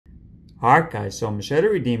Alright guys, so I'm going to show you the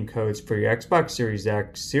redeem codes for your Xbox Series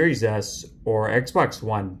X, Series S, or Xbox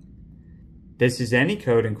One. This is any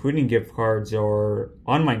code including gift cards or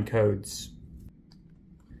online codes.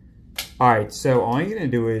 Alright, so all you're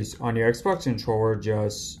going to do is on your Xbox controller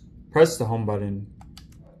just press the home button.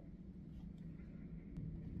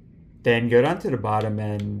 Then go down to the bottom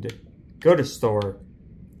and go to store.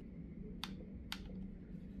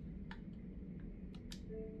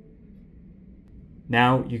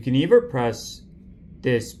 Now you can either press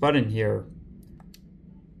this button here,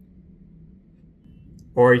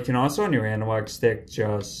 or you can also on your analog stick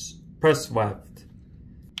just press left.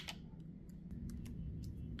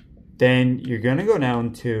 Then you're going to go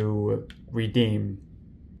down to redeem.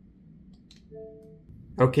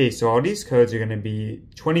 Okay, so all these codes are going to be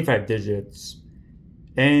 25 digits,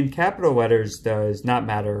 and capital letters does not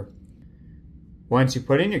matter. Once you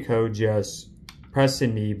put in your code, just press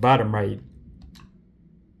in the bottom right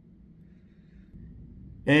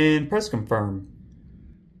and press confirm.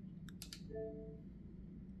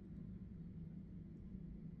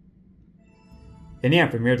 And yeah,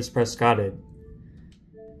 from here just press got it.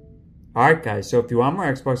 Alright guys, so if you want more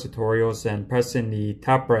Xbox tutorials, then press in the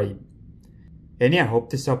top right. And yeah, hope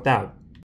this helped out.